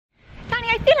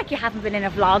like you haven't been in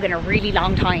a vlog in a really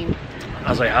long time.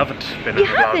 As I haven't been You in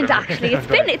a vlog. haven't actually.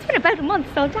 It's been about a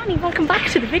month. So Danny, welcome back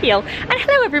to the video. And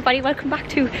hello everybody, welcome back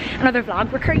to another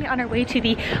vlog. We're currently on our way to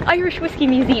the Irish Whiskey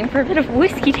Museum for a bit of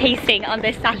whiskey tasting on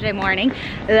this Saturday morning.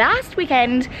 Last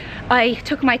weekend I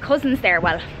took my cousins there.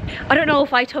 Well, I don't know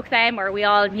if I took them or we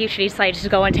all mutually decided to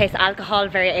go and taste alcohol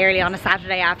very early on a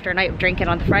Saturday after a night of drinking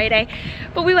on the Friday.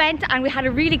 But we went and we had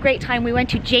a really great time. We went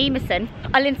to Jameson.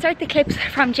 I'll insert the clips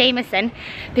from Jameson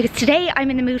because today I'm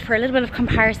in the mood for a little bit of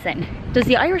comparison. Does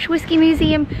the Irish Whiskey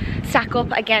Museum stack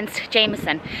up against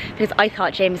Jameson? Because I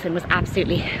thought Jameson was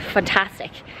absolutely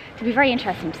fantastic. It'll be very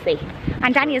interesting to see.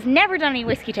 And Danny has never done any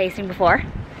whiskey tasting before.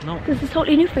 No. This is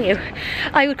totally new for you.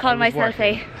 I would call myself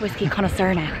a whiskey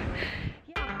connoisseur now.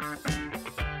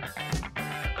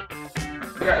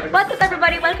 What's up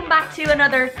everybody, welcome back to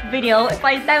another video. If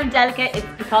I sound delicate, it's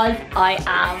because I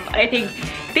am. I think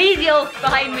these yolks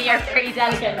behind me are pretty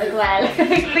delicate as well.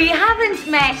 We haven't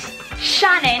met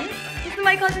Shannon. This is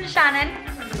my cousin Shannon.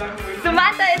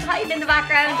 Samantha is hiding in the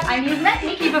background and you've met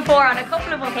Nikki before on a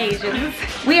couple of occasions.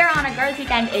 We are on a girls'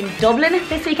 weekend in Dublin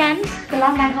this weekend. The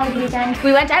long bank holiday weekend.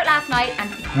 We went out last night and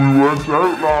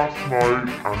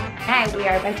now we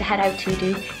are about to head out to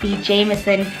do the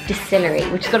Jameson distillery,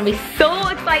 which is going to be so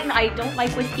exciting. I don't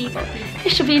like whiskey, but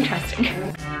this should be interesting.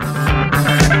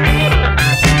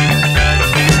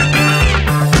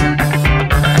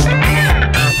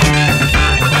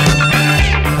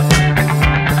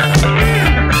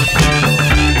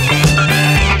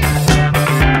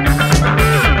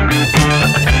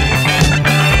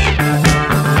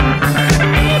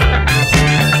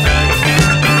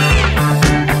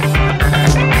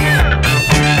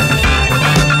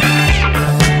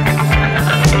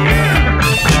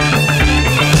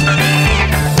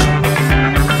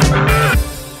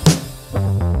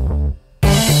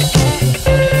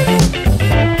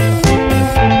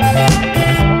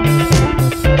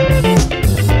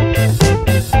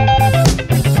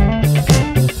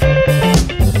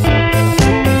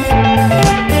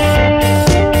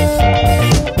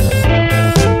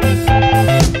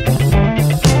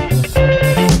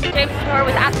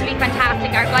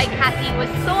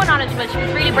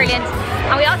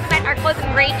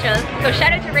 So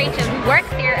shout out to Rachel who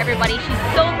works here, everybody. She's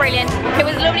so brilliant. It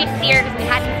was lovely to see her because we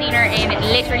hadn't seen her in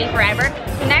literally forever.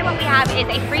 So now what we have is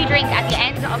a free drink at the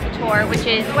end of the tour, which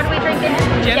is, what are we drinking?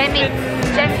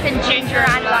 Jameson ginger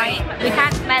and lime. We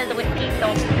can't smell the whiskey,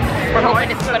 so we're hoping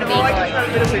this is going to be good.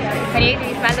 Can you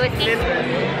smell the whiskey?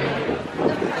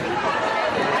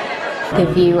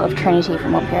 The view of Trinity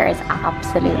from up here is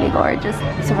absolutely gorgeous.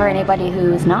 So for anybody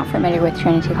who's not familiar with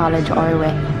Trinity College or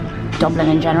with Dublin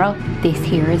in general, this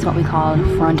here is what we call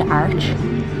Front Arch,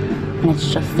 and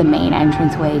it's just the main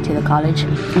entrance way to the college.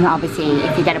 And obviously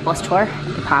if you get a bus tour,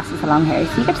 it passes along here,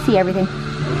 so you get to see everything,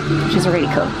 which is really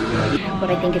cool. What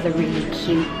I think is a really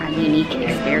cute and unique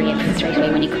experience straight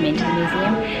away when you come into the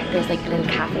museum, there's like a little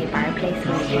cafe bar place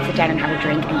where you can sit down and have a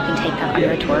drink and you can take that on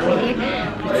your tour with you.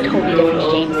 But it's totally different to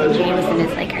Jameson. Jameson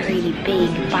is like a really big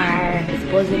bar. This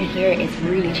buzzing here is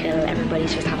really chill.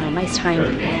 Everybody's just having a nice time.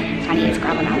 Danny is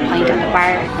grabbing a pint at the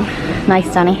bar.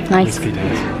 Nice, Danny. Nice.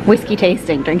 Whiskey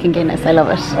tasting, drinking Guinness. I love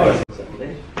it.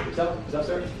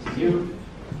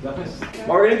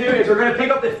 What we're going to do is we're going to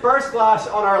pick up the first glass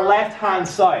on our left hand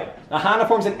side. The hand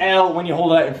forms an L when you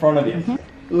hold it out in front of you.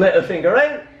 Little finger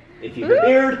out. If you have a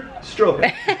beard, stroke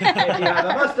it. If you have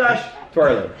a mustache,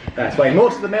 twirl it. That's why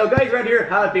most of the male guys around here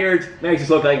have beards. Makes us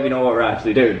look like we know what we're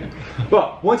actually doing.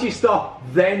 But once you stop,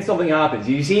 then something happens.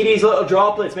 You see these little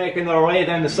droplets making their way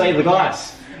down the side of the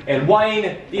glass. In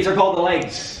wine, these are called the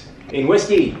legs. In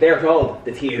whiskey, they're called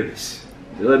the tears.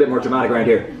 It's a little bit more dramatic around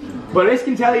here. But this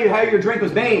can tell you how your drink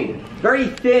was made. Very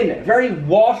thin, very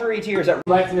watery tears that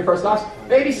left in your first glass.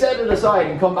 Maybe set it aside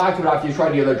and come back to it after you try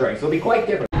the other drinks. It'll be quite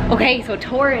different. Okay, so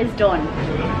tour is done.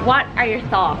 What are your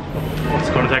thoughts? It's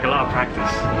going to take a lot of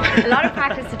practice. A lot of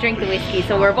practice to drink the whiskey,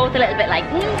 so we're both a little bit like,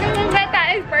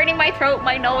 that is burning my throat,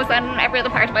 my nose, and every other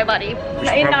part of my body.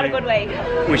 In not a good way.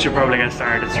 We should probably get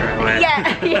started straight away.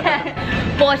 Yeah,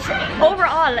 yeah. But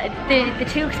overall, the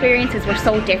two experiences were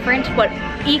so different, but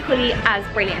equally as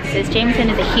brilliant. This Jameson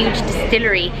is a huge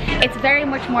distillery. It's very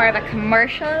much more of a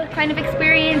commercial kind of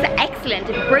experience. Excellent,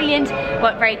 brilliant,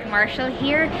 but very commercial.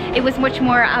 Here, it was much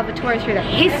more of a tour through the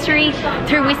history,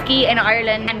 through whiskey in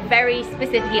Ireland, and very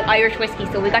specifically Irish whiskey.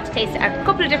 So we got to taste a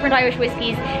couple of different Irish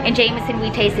whiskies. In Jameson,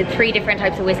 we tasted 3 different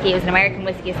types of whiskey. It was an American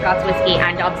whiskey, a Scots whiskey,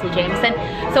 and obviously Jameson.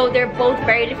 So they're both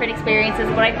very different experiences,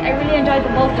 but I really enjoyed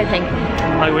them both, I think.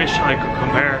 I wish I could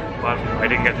compare, but I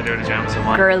didn't get to do the Jameson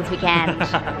one. Girls weekend.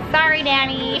 Sorry,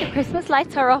 Danny. The Christmas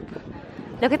lights are up.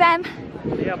 Look at them.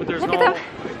 Yeah, but there's Look no... at them.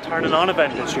 turning on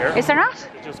event this year. Is there not?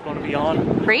 It's just going to be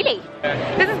on. Really?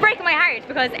 Yeah. This is breaking my heart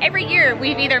because every year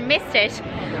we've either missed it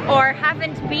or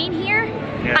haven't been here.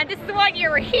 Yeah. And this is the one year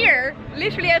we're here,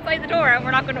 literally outside the door, and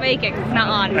we're not going to make it because it's not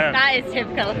on. Yeah. That is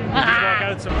typical. Walk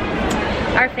out some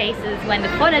Our faces when the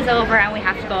fun is over and we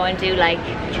have to go and do like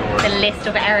chores. the list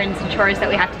of errands and chores that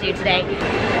we have to do today.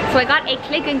 So I got a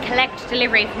click and collect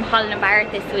delivery from Holland &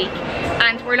 Barrett this week,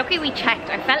 and we're lucky we checked.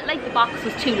 I felt like the box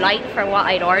was too light for what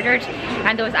I'd ordered,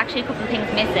 and there was actually a couple of things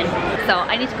missing. So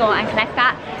I need to go and collect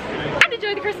that and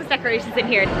enjoy the Christmas decorations in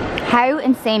here. How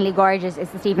insanely gorgeous is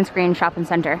the Stephen's Green Shopping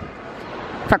Centre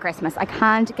for Christmas? I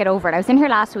can't get over it. I was in here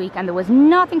last week and there was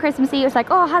nothing Christmassy. It was like,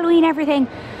 oh, Halloween, everything.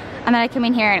 And then I came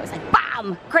in here and it was like,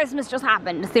 bam, Christmas just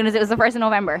happened as soon as it was the 1st of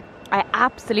November. I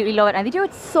absolutely love it, and they do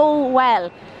it so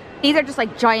well. These are just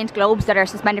like giant globes that are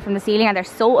suspended from the ceiling, and they're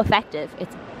so effective.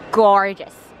 It's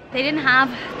gorgeous. They didn't have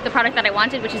the product that I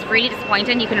wanted, which is really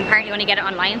disappointing. You can apparently only get it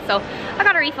online, so I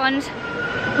got a refund.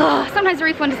 Oh, sometimes a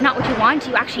refund is not what you want.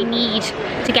 You actually need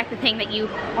to get the thing that you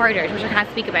ordered, which I can't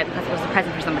speak about because it was a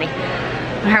present for somebody.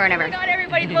 Or whatever. Oh my god,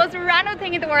 everybody, the most random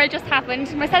thing in the world just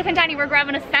happened. Myself and Danny were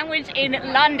grabbing a sandwich in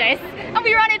Londis, and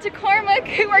we ran into Cormac,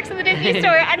 who works in the Disney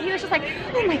store, and he was just like,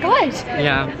 oh my god,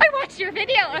 yeah, I watched your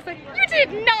video. I was like, you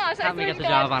did not. Helped me get the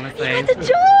job, honestly. You got the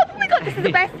job! Oh my god, this is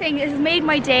the best thing. It has made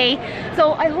my day.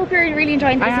 So I hope you're really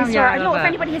enjoying the Disney store. I don't know if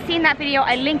anybody has seen that video.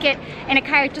 I'll link it in a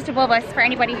card just above us for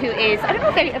anybody who is, I don't know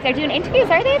if they're doing interviews,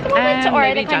 are they at the moment? Or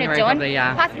are they kind of done? Probably,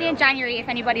 yeah. Possibly in January if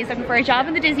anybody is looking for a job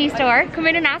in the Disney store. Come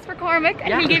in and ask for Cormac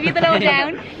and he'll give you the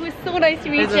lowdown. It was so nice to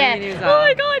meet you. Oh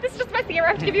my god, this is just messy. I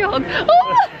have to give you a hug.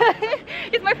 Oh,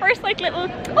 it's my first like little,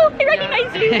 oh, I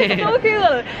recognize you. It's so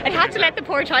cool. I had to let the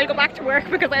poor child go back to work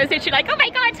because I was literally like, oh my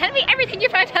god, tell me everything you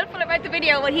found helpful about the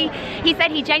video. But he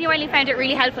said he genuinely found it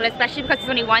really helpful, especially because there's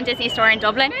only one Disney store in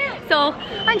Dublin. So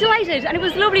I'm delighted, and it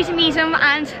was lovely to meet him.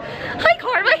 And hi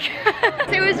Cormac.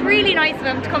 So it was really nice of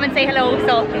him to come and say hello.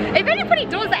 So if anybody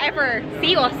does ever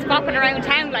see us popping around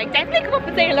town, like definitely come up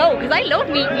and say hello, because I love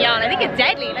meeting y'all. I think it's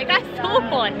deadly. Like that's so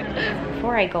fun.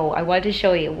 Before I go, I wanted to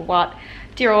show you what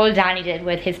dear old Danny did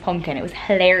with his pumpkin. It was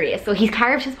hilarious. So he's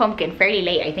carved his pumpkin fairly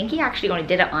late. I think he actually only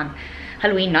did it on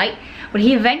Halloween night, but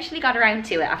he eventually got around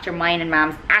to it after mine and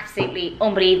Mam's absolutely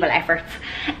unbelievable efforts.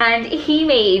 And he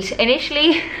made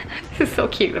initially, this is so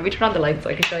cute, let me turn on the light so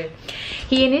I can show you.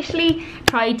 He initially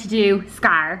tried to do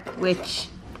Scar, which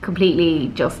completely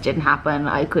just didn't happen.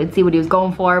 I could see what he was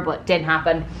going for, but didn't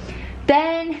happen.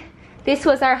 Then this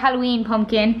was our Halloween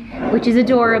pumpkin, which is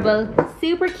adorable,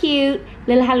 super cute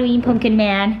little Halloween pumpkin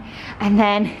man. And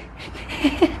then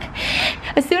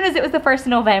as soon as it was the 1st of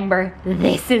November,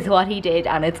 this is what he did,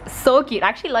 and it's so cute. It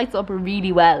actually lights up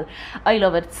really well. I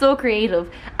love it, so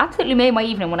creative. Absolutely made my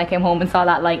evening when I came home and saw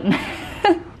that lighting.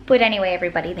 But anyway,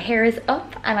 everybody, the hair is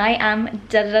up and I am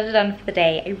done for the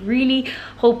day. I really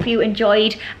hope you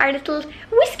enjoyed our little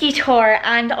whiskey tour,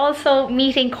 and also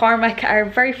meeting Cormac, our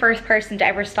very first person to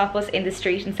ever stop us in the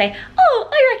street and say, oh,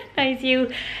 I recognize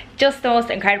you. Just the most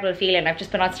incredible feeling. I've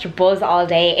just been on such a buzz all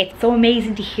day. It's so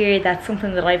amazing to hear that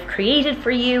something that I've created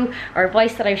for you or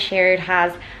advice that I've shared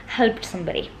has helped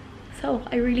somebody. So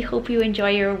I really hope you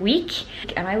enjoy your week,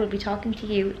 and I will be talking to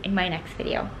you in my next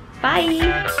video.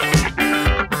 Bye!